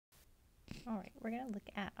All right, we're going to look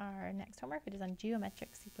at our next homework, which is on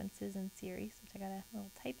geometric sequences and series, which I got a little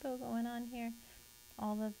typo going on here.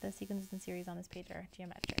 All of the sequences and series on this page are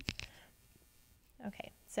geometric.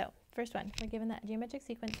 Okay, so first one, we're given that a geometric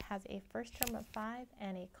sequence has a first term of 5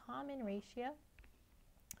 and a common ratio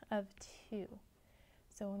of 2.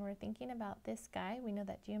 So when we're thinking about this guy, we know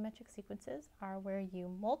that geometric sequences are where you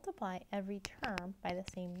multiply every term by the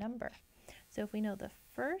same number. So if we know the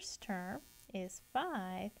first term is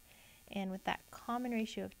 5, and with that common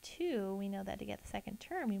ratio of 2, we know that to get the second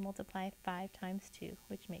term, we multiply 5 times 2,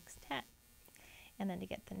 which makes 10. And then to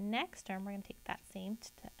get the next term, we're going to take that same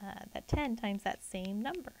that 10 times that same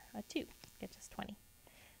number, a 2, gets us 20.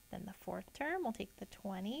 Then the fourth term, we'll take the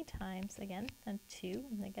 20 times, again, a 2,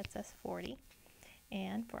 and that gets us 40.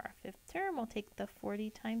 And for our fifth term, we'll take the 40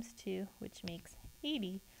 times 2, which makes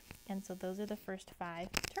 80. And so those are the first 5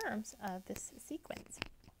 terms of this sequence.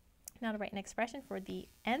 Now to write an expression for the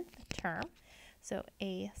nth term, so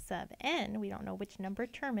a sub n, we don't know which number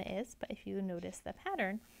term it is, but if you notice the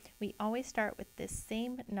pattern, we always start with this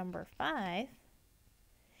same number 5,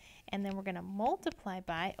 and then we're going to multiply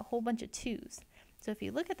by a whole bunch of 2's. So if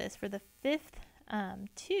you look at this, for the fifth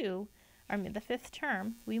the fifth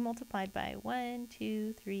term, we multiplied by 1,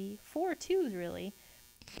 2, 3, 4 2's really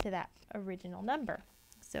to that original number.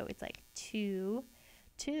 So it's like 2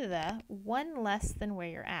 to the 1 less than where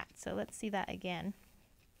you're at. So let's see that again.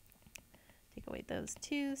 Take away those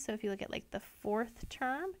 2's. So if you look at like the fourth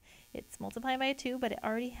term, it's multiplying by a 2, but it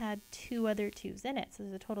already had 2 other 2's in it. So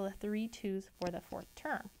there's a total of 3 2's for the fourth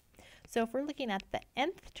term. So if we're looking at the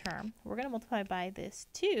nth term, we're going to multiply by this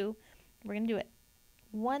 2. We're going to do it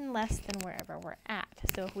 1 less than wherever we're at.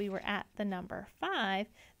 So if we were at the number 5,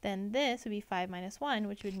 then this would be 5 minus 1,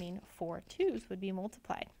 which would mean 4 2's would be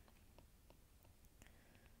multiplied.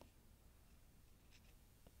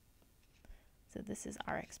 So this is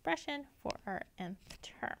our expression for our nth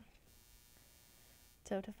term.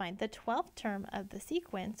 So to find the 12th term of the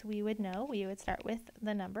sequence, we would start with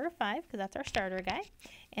the number 5, because that's our starter guy,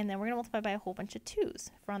 and then we're going to multiply by a whole bunch of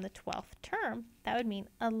 2's. For on the 12th term, that would mean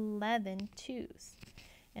 11 2's.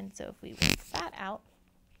 And so if we work that out,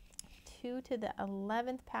 2 to the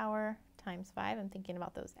 11th power times 5, I'm thinking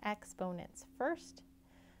about those exponents first.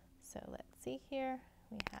 So let's see here,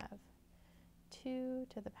 we have 2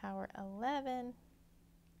 to the power 11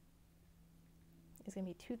 is going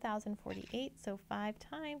to be 2048, so 5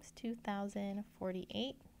 times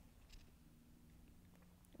 2048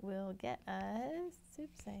 will get us,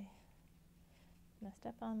 oops, I messed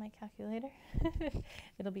up on my calculator.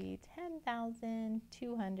 It'll be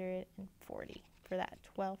 10,240 for that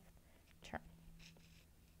 12th term.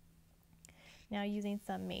 Now using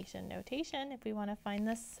summation notation, if we want to find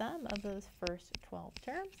the sum of those first 12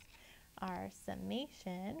 terms, our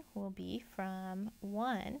summation will be from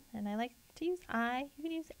 1, and I like to use I, you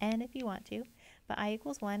can use n if you want to, but I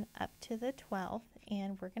equals 1 up to the 12th,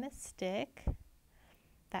 and we're going to stick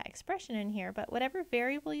that expression in here, but whatever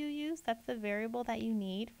variable you use, that's the variable that you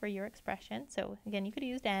need for your expression. So again, you could have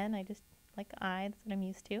used n, I just like I, that's what I'm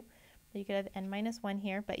used to. But you could have n minus 1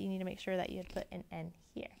 here, but you need to make sure that you had put an n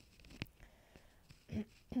here.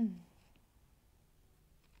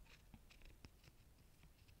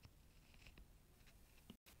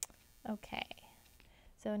 Okay,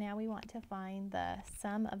 so now we want to find the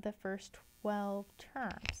sum of the first 12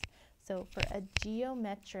 terms. So for a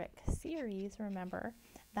geometric series, remember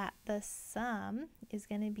that the sum is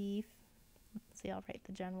going to be, let's see, I'll write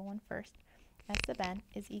the general one first. S sub n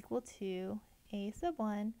is equal to a sub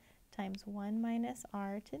 1 times 1 minus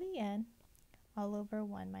r to the n all over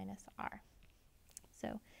 1 minus r.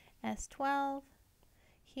 So S12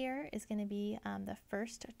 here is going to be the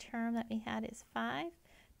first term that we had is 5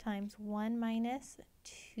 times 1 minus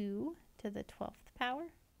 2 to the 12th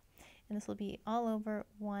power. And this will be all over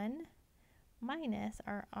 1 minus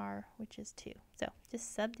our r, which is 2. So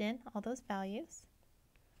just subbed in all those values,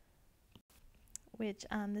 which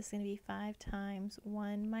this is going to be 5 times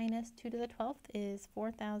 1 minus 2 to the 12th is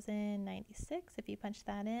 4,096 if you punch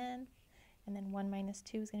that in. And then 1 minus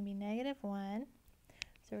 2 is going to be negative 1.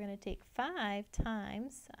 So we're going to take 5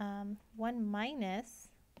 times 1 minus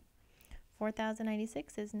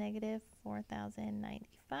 4,096 is negative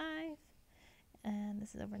 4,095. And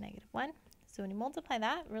this is over negative 1. So when you multiply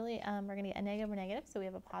that, really we're going to get a negative over negative, so we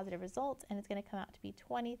have a positive result, and it's going to come out to be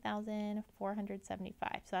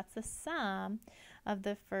 20,475. So that's the sum of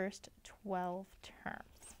the first 12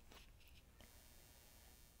 terms.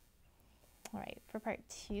 All right, for part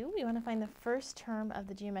 2, we want to find the first term of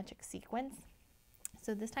the geometric sequence.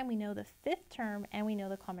 So this time we know the fifth term and we know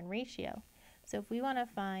the common ratio. So if we want to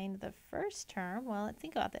find the first term, well, let's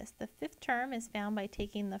think about this. The fifth term is found by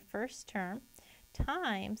taking the first term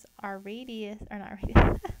times our radius, or not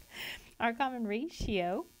radius, our common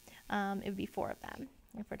ratio. It would be 4 of them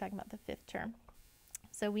if we're talking about the fifth term.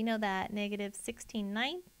 So we know that negative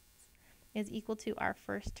 16/9 is equal to our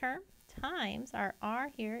first term times our r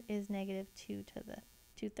here is negative 2 to the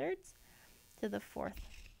 2/3 to the 4th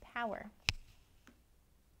power.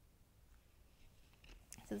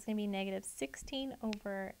 So it's going to be negative 16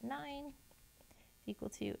 over 9 is equal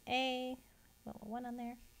to a, little 1 on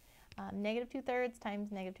there, negative 2/3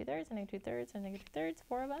 times negative 2/3 and negative 2/3 and negative 2/3,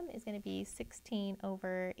 4 of them, is going to be 16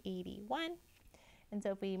 over 81. And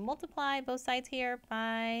so if we multiply both sides here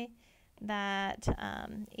by that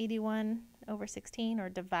 81 over 16, or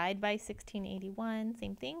divide by 1681,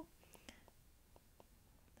 same thing.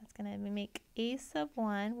 That's going to make a sub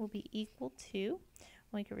 1 will be equal to,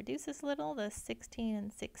 we can reduce this a little, the 16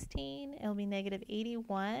 and 16, it'll be negative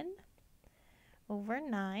 81 over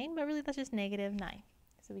 9, but really that's just negative 9.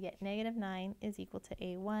 So we get negative 9 is equal to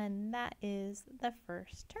a1. That is the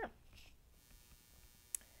first term.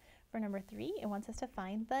 For number 3, it wants us to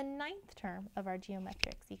find the 9th term of our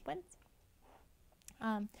geometric sequence.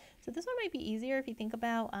 So this one might be easier if you think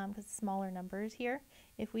about, because smaller numbers here.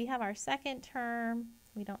 If we have our second term,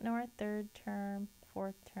 we don't know our third term,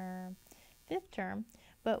 fourth term, fifth term,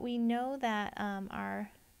 but we know that our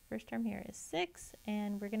first term here is 6,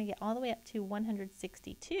 and we're going to get all the way up to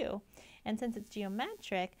 162. And since it's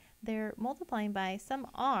geometric, they're multiplying by some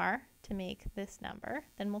r to make this number,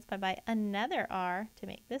 then multiply by another r to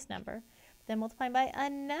make this number, then multiply by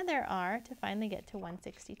another r to finally get to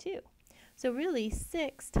 162. So really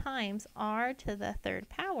 6 times r to the 3rd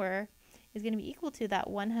power is going to be equal to that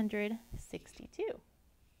 162.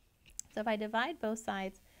 So if I divide both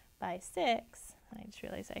sides by 6, I just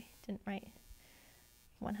realized I didn't write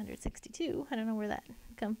 162. I don't know where that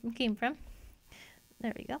came from.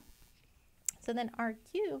 There we go. So then r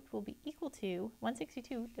cubed will be equal to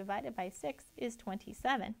 162 divided by 6 is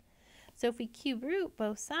 27. So if we cube root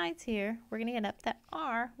both sides here, we're going to get up that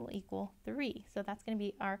r will equal 3. So that's going to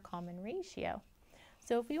be our common ratio.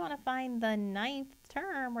 So if we want to find the 9th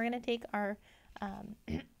term, we're going to take our,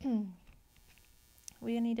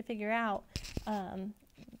 we need to figure out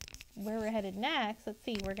where we're headed next. Let's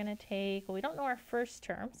see, we're going to take, well, we don't know our first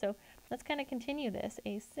term, so let's kind of continue this.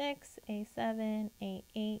 A6, A7,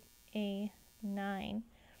 A8, A9.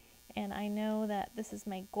 And I know that this is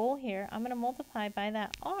my goal here. I'm going to multiply by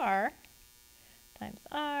that r times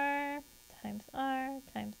r times r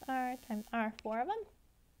times r times r, 4 of them.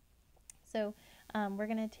 So we're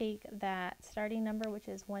going to take that starting number, which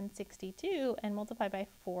is 162, and multiply by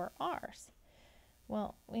 4 r's.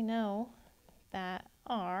 Well, we know that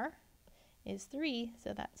r is 3,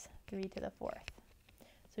 so that's 3 to the 4th.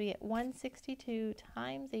 So we get 162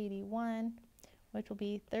 times 81, which will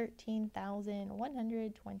be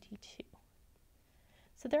 13,122.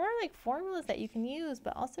 So there are like formulas that you can use,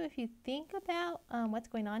 but also if you think about what's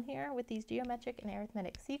going on here with these geometric and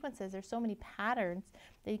arithmetic sequences, there's so many patterns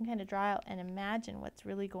that you can kind of draw out and imagine what's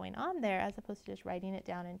really going on there, as opposed to just writing it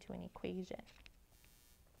down into an equation.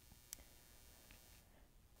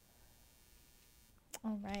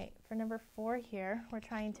 All right, for number 4 here, we're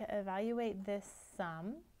trying to evaluate this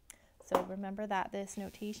sum. So remember that this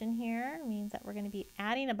notation here means that we're going to be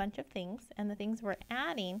adding a bunch of things, and the things we're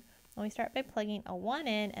adding, well, we start by plugging a 1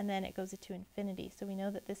 in, and then it goes to infinity. So we know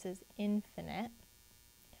that this is infinite.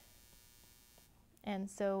 And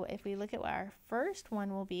so if we look at what our first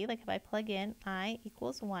one will be, like if I plug in I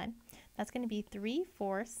equals 1, that's going to be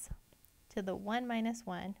 3/4 to the 1 minus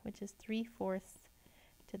 1, which is 3/4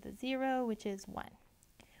 to the 0, which is 1.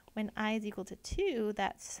 When I is equal to 2,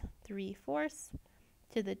 that's 3/4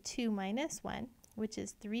 to the 2 minus 1, which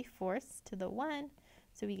is 3/4 to the 1,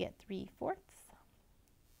 so we get 3/4.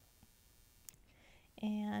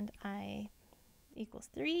 And I equals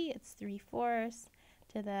 3, it's 3/4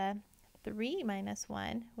 to the 3 minus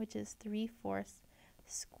 1, which is 3/4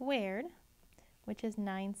 squared, which is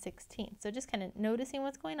 9/16. So just kind of noticing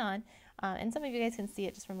what's going on, and some of you guys can see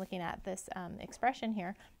it just from looking at this expression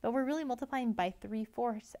here, but we're really multiplying by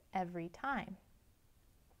 3/4 every time.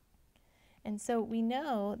 And so we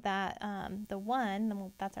know that the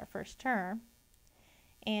 1, that's our first term,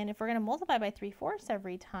 and if we're going to multiply by 3/4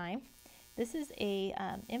 every time, this is a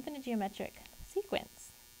infinite geometric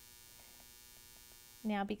sequence.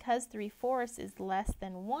 Now, because 3/4 is less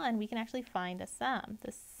than 1, we can actually find a sum.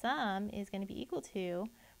 The sum is going to be equal to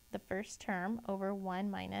the first term over 1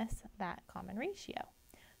 minus that common ratio.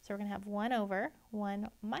 So we're going to have 1 over 1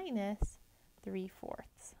 minus 3/4.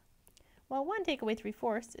 Well, 1 take away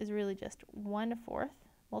 3/4 is really just 1/4.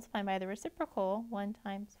 multiplying by the reciprocal, 1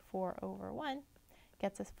 times 4 over 1,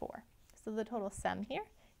 gets us 4. So the total sum here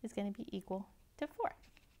is going to be equal to 4.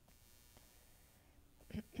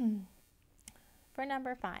 For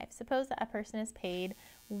number 5, suppose that a person is paid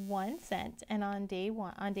 1 cent and on day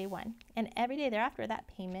one, and every day thereafter that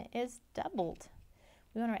payment is doubled.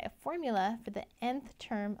 We want to write a formula for the nth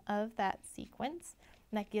term of that sequence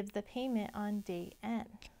that gives the payment on day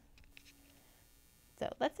n.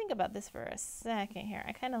 So let's think about this for a second here.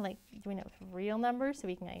 I kind of like doing it with real numbers so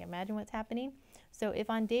we can imagine what's happening. So if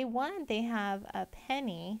on day 1 they have a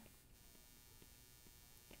penny,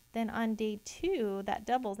 then on day 2 that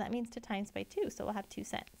doubles. That means to times by 2, so we'll have 2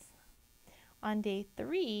 cents. On day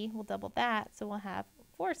 3 we'll double that, so we'll have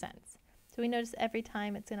 4 cents. So we notice every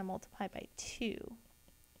time it's going to multiply by 2.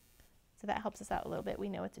 So that helps us out a little bit. We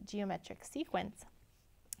know it's a geometric sequence.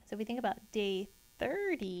 So if we think about day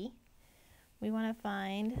 30, we want to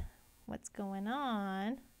find what's going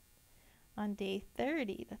on day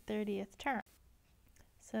 30, the 30th term.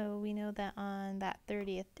 So we know that on that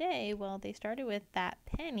 30th day, well, they started with that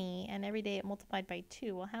penny, and every day it multiplied by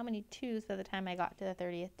 2. Well, how many 2s by the time I got to the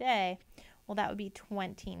 30th day? Well, that would be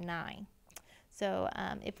 29. So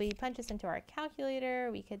if we punch this into our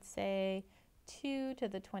calculator, we could say 2 to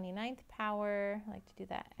the 29th power. I like to do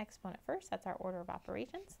that exponent first. That's our order of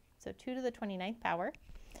operations. So 2 to the 29th power.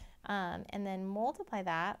 And then multiply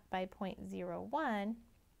that by 0.01.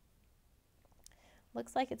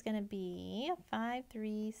 Looks like it's going to be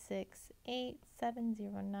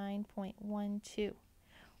 5368709.12.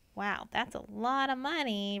 Wow, that's a lot of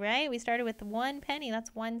money, right? We started with 1 penny,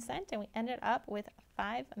 that's 1 cent, and we ended up with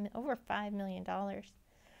over $5 million.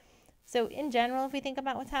 So in general, if we think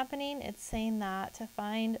about what's happening, it's saying that to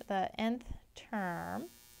find the nth term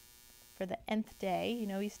for the nth day, you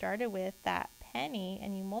know, you started with that penny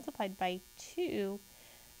and you multiplied by 2,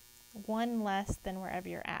 1 less than wherever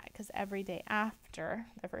you're at, because every day after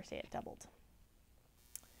the first day it doubled.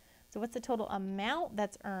 So what's the total amount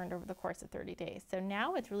that's earned over the course of 30 days? So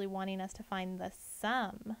now it's really wanting us to find the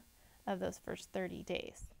sum of those first 30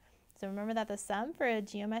 days. So remember that the sum for a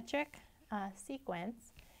geometric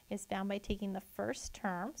sequence is found by taking the first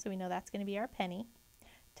term, so we know that's going to be our penny,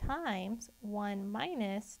 times 1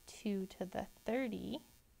 minus 2 to the 30,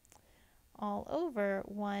 all over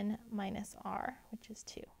 1 minus r, which is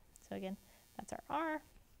 2. So again, that's our r.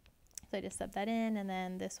 So I just sub that in, and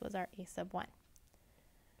then this was our a sub 1.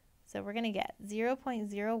 So we're going to get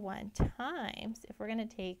 0.01 times, if we're going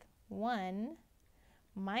to take 1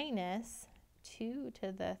 minus 2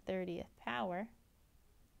 to the 30th power,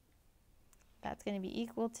 that's going to be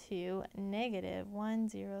equal to negative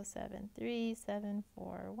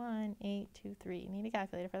 1073741.823. Need a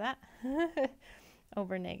calculator for that.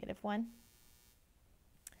 Over negative 1.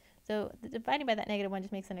 So dividing by that negative 1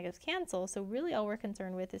 just makes the negatives cancel. So really all we're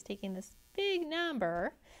concerned with is taking this big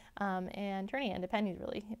number and turning it into pennies,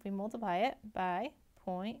 really. If we multiply it by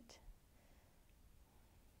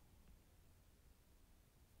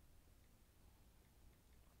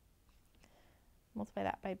multiply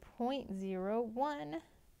that by 0.01.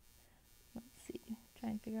 Let's see, try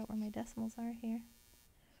and figure out where my decimals are here.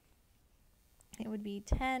 It would be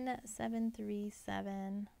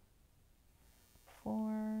 10,737.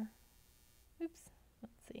 Let's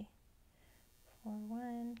see,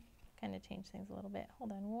 41, kind of change things a little bit.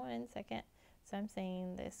 Hold on 1 second. So I'm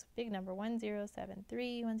saying this big number,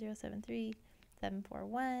 1073,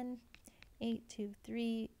 741,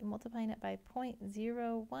 823, multiplying it by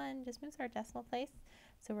 0.01 just moves our decimal place.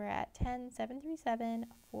 So we're at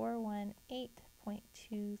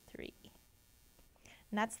 10,737,418.23.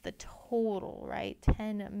 And that's the total, right?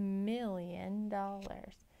 $10 million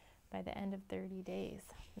by the end of 30 days.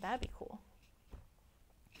 That'd be cool.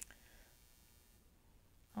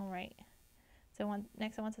 All right. So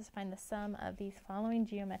next I want us to find the sum of these following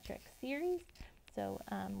geometric series. So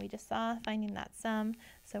we just saw finding that sum.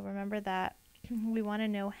 So remember that we want to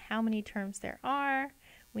know how many terms there are.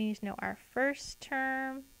 We need to know our first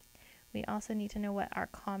term. We also need to know what our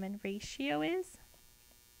common ratio is.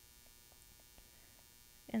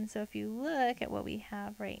 And so if you look at what we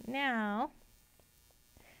have right now,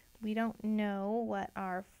 we don't know what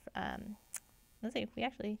our, let's see, we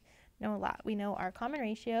actually know a lot. We know our common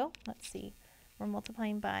ratio. Let's see, we're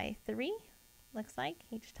multiplying by 3, looks like,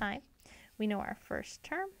 each time. We know our first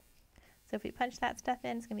term. So if we punch that stuff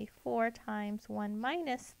in, it's going to be 4 times 1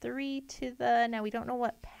 minus 3 to the, now we don't know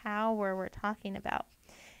what power we're talking about.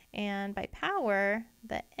 And by power,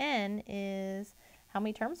 the n is how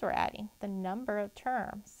many terms we're adding, the number of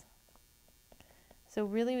terms. So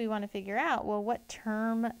really we want to figure out, well, what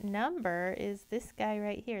term number is this guy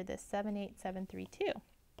right here, this 78732?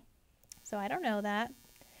 So I don't know that.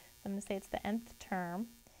 I'm going to say it's the nth term.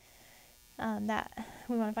 That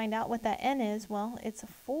we want to find out what that n is. Well, it's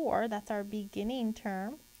 4, that's our beginning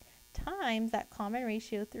term, times that common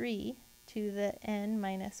ratio 3 to the n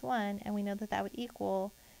minus 1, and we know that that would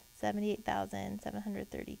equal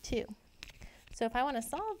 78,732. So if I want to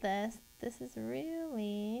solve this, this is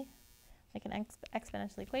really like an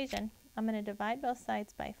exponential equation. I'm going to divide both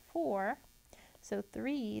sides by 4, so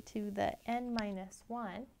 3 to the n minus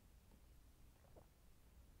 1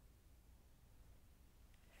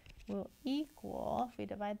 will equal, if we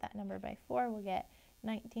divide that number by 4, we'll get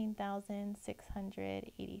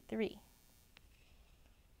 19,683.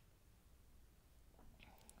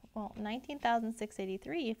 Well,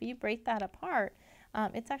 19,683, if you break that apart,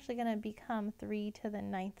 it's actually going to become 3 to the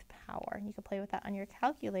 9th power. And you can play with that on your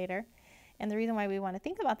calculator. And the reason why we want to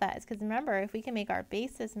think about that is because remember, if we can make our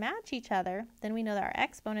bases match each other, then we know that our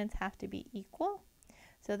exponents have to be equal.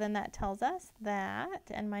 So then that tells us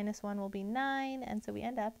that n minus 1 will be 9, and so we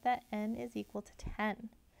end up that n is equal to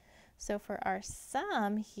 10. So for our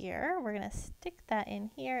sum here, we're going to stick that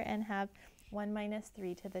in here and have 1 minus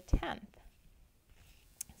 3 to the 10th.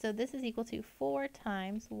 So this is equal to 4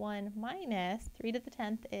 times 1 minus 3 to the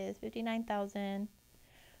 10th is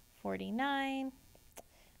 59,049.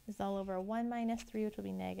 This is all over 1 minus 3, which will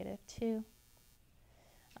be negative 2.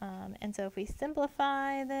 And so if we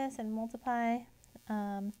simplify this and multiply,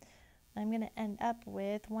 I'm going to end up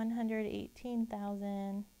with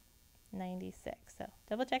 118,096. So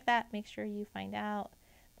double check that. Make sure you find out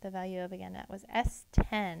the value of, again, that was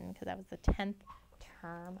S10 because that was the 10th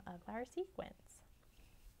term of our sequence.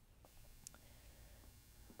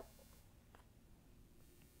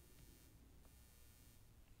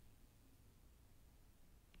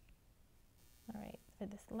 All right, for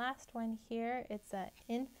this last one here, it's an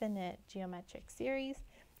infinite geometric series.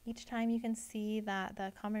 Each time you can see that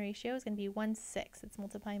the common ratio is going to be 1/6. It's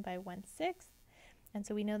multiplying by 1/6. And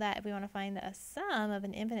so we know that if we want to find a sum of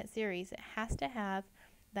an infinite series, it has to have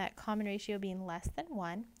that common ratio being less than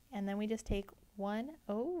 1. And then we just take 1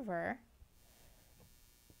 over,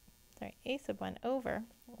 a sub 1 over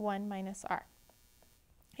 1 minus r.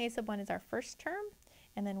 A sub 1 is our first term,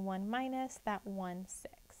 and then 1 minus that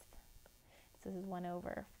 1/6. So this is 1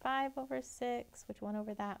 over 5 over 6, which 1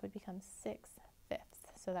 over that would become 6/5.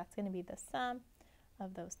 So that's going to be the sum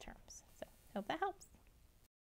of those terms. So hope that helps.